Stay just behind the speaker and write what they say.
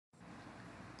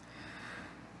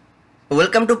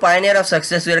Welcome to Pioneer of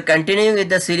Success. We are continuing with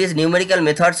the series Numerical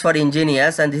Methods for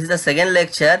Engineers, and this is the second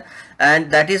lecture, and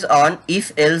that is on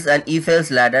if else and if else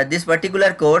ladder. This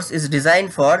particular course is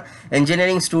designed for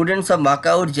engineering students of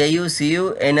Makaut, JU,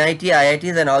 CU, NIT,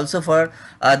 IITs, and also for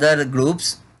other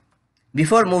groups.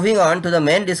 Before moving on to the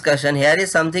main discussion, here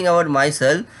is something about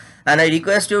myself, and I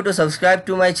request you to subscribe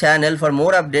to my channel for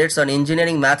more updates on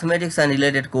engineering, mathematics, and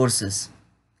related courses.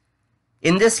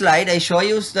 In this slide, I show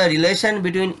you the relation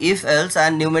between if else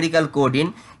and numerical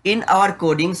coding. In our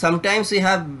coding, sometimes we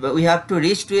have to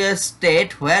reach to a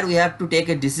state where we have to take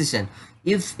a decision.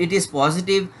 If it is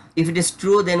positive, if it is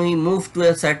true, then we move to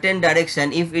a certain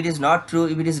direction. If it is not true,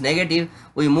 if it is negative,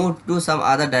 we move to some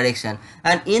other direction.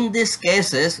 And in these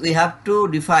cases, we have to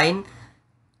define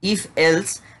if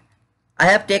else. I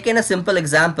have taken a simple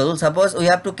example. Suppose we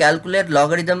have to calculate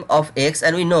logarithm of x,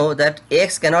 and we know that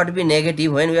x cannot be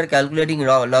negative when we are calculating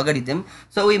logarithm.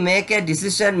 So we make a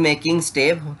decision making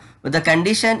step. But the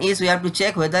condition is we have to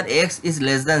check whether x is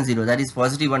less than 0, that is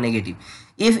positive or negative.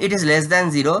 If it is less than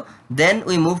 0, then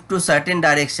we move to certain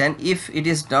direction. If it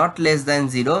is not less than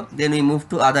 0, then we move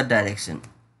to other direction.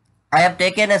 I have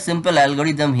taken a simple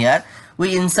algorithm here.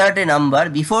 We insert a number.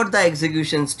 Before the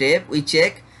execution step, we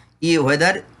check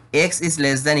whether x is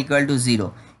less than equal to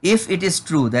 0. If it is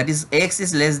true, that is x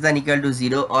is less than equal to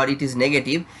 0, or it is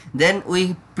negative, then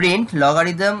we print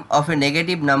logarithm of a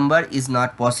negative number is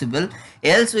not possible.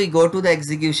 Else we go to the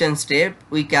execution step,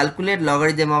 we calculate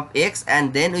logarithm of x,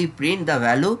 and then we print the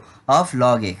value of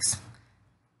log x.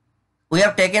 We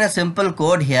have taken a simple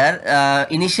code here.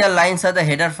 Initial lines are the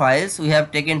header files. We have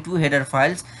taken two header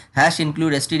files, hash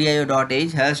include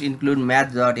stdio.h, hash include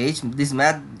math.h. This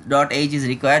math.h is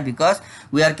required because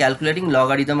we are calculating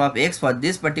logarithm of x. For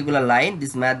this particular line,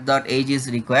 this math.h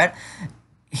is required.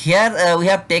 Here we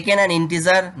have taken an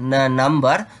integer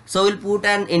number, so we'll put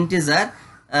an integer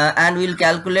and we'll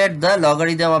calculate the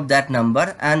logarithm of that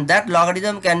number, and that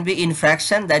logarithm can be in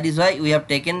fraction. That is why we have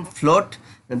taken float.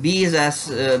 B is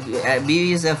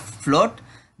a float.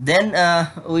 Then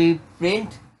we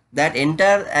print that,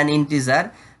 enter an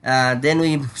integer, then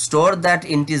we store that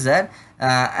integer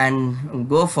and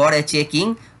go for a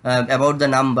checking about the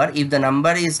number. If the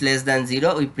number is less than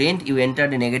 0, we print you enter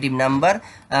the negative number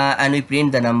and we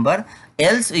print the number.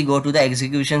 Else we go to the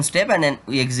execution step and then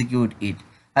we execute it.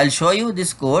 I'll show you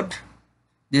this code.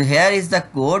 Here is the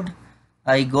code.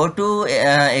 I go to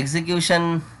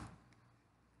execution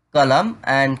column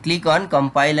and click on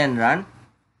compile and run.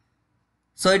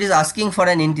 So it is asking for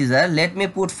an integer. Let me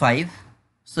put 5.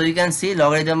 So you can see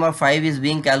logarithm of 5 is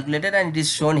being calculated and it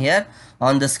is shown here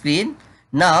on the screen.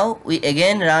 Now we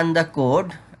again run the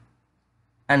code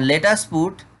and let us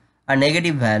put a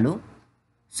negative value.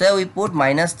 So we put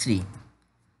 -3.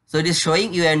 So it is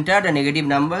showing you entered a negative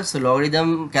number, so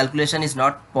logarithm calculation is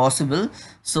not possible.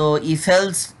 So if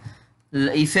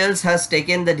else has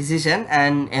taken the decision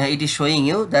and it is showing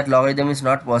you that logarithm is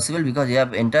not possible because you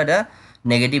have entered a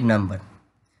negative number.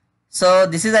 So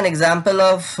this is an example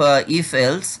of if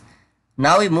else.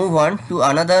 Now we move on to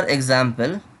another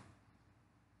example.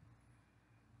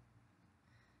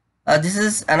 This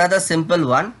is another simple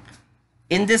one.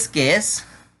 In this case,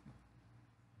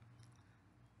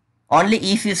 only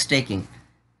if is taking.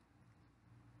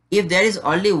 If there is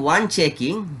only one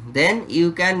checking, then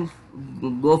you can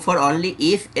go for only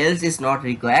if else is not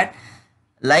required.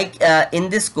 Like in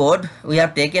this code, we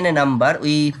have taken a number,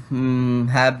 we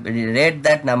have read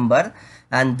that number,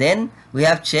 and then we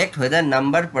have checked whether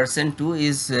number %2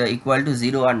 is equal to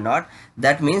 0 or not.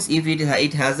 That means if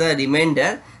it has a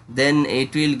remainder, then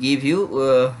it will give you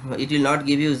it will not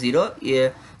give you 0.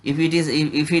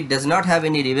 If it does not have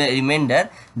any remainder,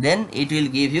 then it will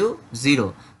give you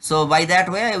 0. So by that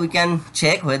way we can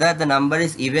check whether the number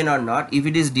is even or not. If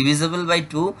it is divisible by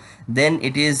 2, then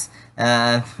it is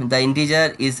the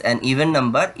integer is an even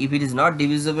number. If it is not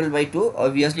divisible by 2,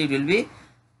 obviously it will be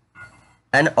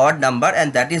an odd number,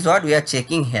 and that is what we are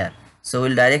checking here. So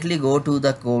we'll directly go to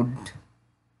the code.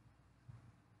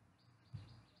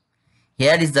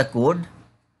 Here is the code.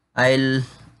 I'll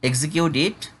execute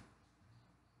it.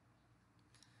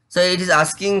 So it is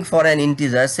asking for an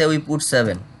integer. Say we put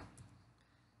 7.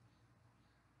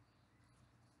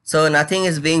 So nothing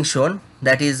is being shown.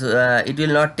 That is, it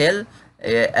will not tell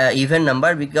a even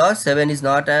number because 7 is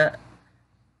not a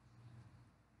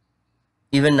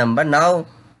even number. Now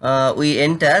we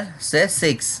enter say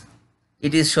 6.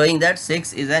 It is showing that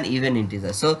 6 is an even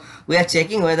integer. So we are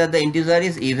checking whether the integer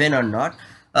is even or not.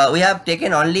 We have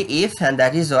taken only if, and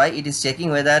that is why it is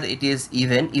checking whether it is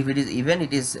even. If it is even,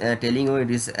 it is telling you it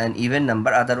is an even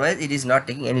number. Otherwise it is not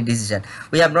taking any decision.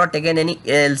 We have not taken any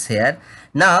else here.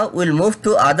 Now we'll move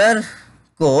to other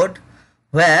code.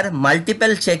 where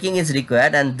multiple checking is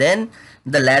required, and then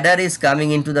the ladder is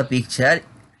coming into the picture,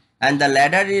 and the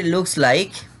ladder looks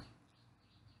like,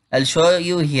 I'll show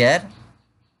you here.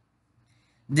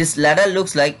 This ladder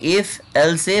looks like if,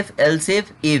 else if.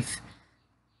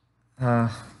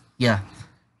 Yeah.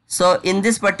 So in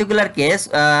this particular case,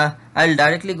 I'll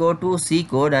directly go to C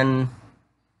code and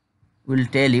will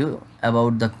tell you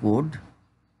about the code.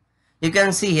 You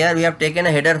can see here we have taken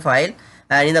a header file,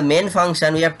 and in the main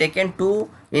function we have taken two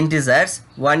integers.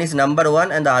 One is number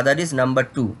 1 and the other is number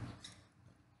 2.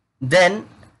 Then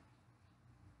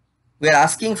we are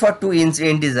asking for two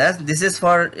integers. This is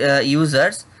for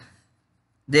users.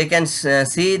 They can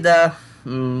see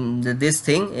this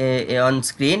thing on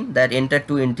screen, that enter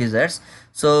two integers.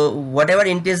 So whatever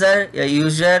integer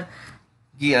user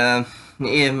enters,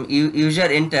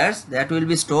 that will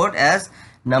be stored as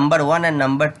number 1 and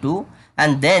number 2,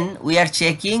 and then we are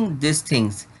checking these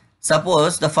things.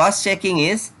 Suppose the first checking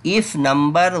is if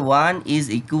number 1 is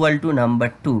equal to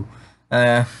number 2,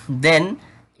 then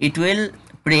it will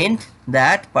print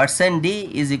that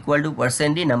 %d is equal to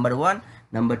 %d number 1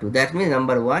 number 2. That means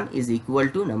number 1 is equal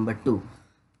to number 2.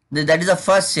 That is the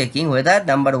first checking, whether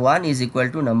number 1 is equal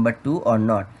to number 2 or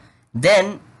not.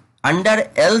 Then under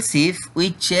else if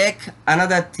we check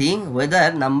another thing,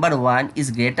 whether number 1 is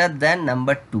greater than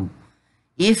number 2.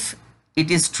 If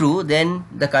it is true, then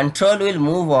the control will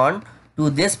move on to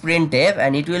this printf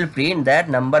and it will print that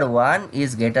number 1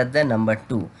 is greater than number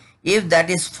 2. If that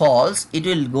is false, it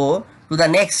will go to the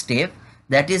next step,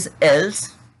 that is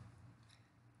else.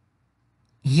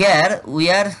 Here we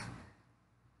are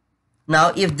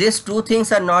now, if these two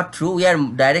things are not true, we are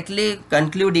directly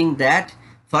concluding that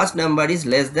first number is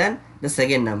less than the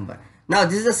second number. Now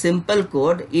this is a simple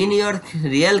code. In your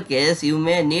real case, you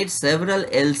may need several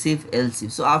else if.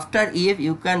 So after if,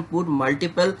 you can put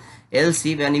multiple else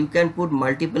if and you can put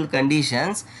multiple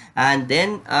conditions, and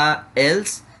then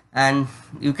else, and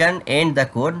you can end the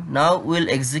code. Now we'll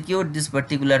execute this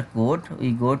particular code.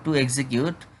 We go to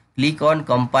execute, click on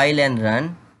compile and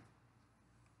run.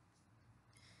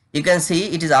 You can see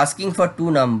it is asking for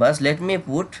two numbers. Let me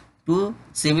put two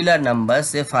similar numbers,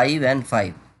 say 5 and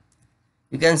 5.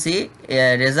 You can see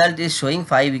result is showing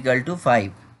 5 equal to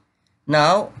 5.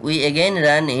 Now we again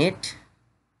run it.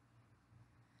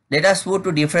 Let us put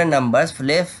two different numbers,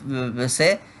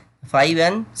 say 5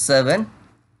 and 7.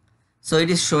 So it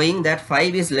is showing that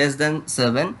 5 is less than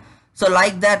 7. So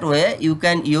like that way you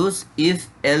can use if,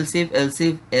 else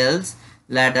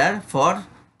ladder for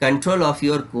control of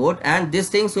your code, and these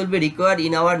things will be required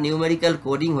in our numerical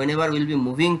coding. Whenever we'll be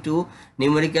moving to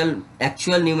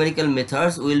actual numerical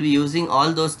methods, we will be using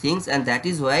all those things, and that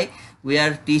is why we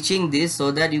are teaching this, so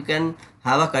that you can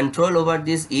have a control over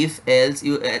this if, else.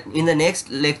 In the next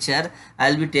lecture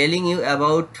I'll be telling you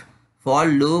about for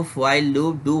loop, while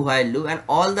loop, do while loop, and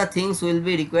all the things will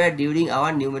be required during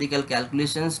our numerical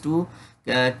calculations to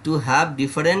have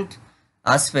different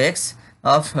aspects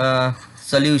of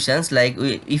solutions. Like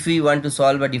if we want to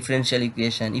solve a differential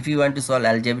equation, if we want to solve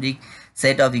algebraic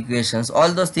set of equations,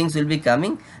 all those things will be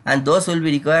coming, and those will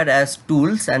be required as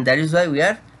tools, and that is why we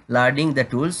are learning the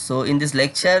tools. So in this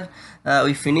lecture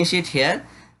we finish it here,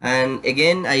 and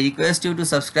again I request you to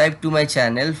subscribe to my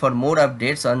channel for more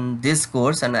updates on this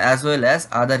course and as well as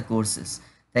other courses.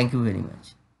 Thank you very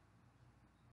much.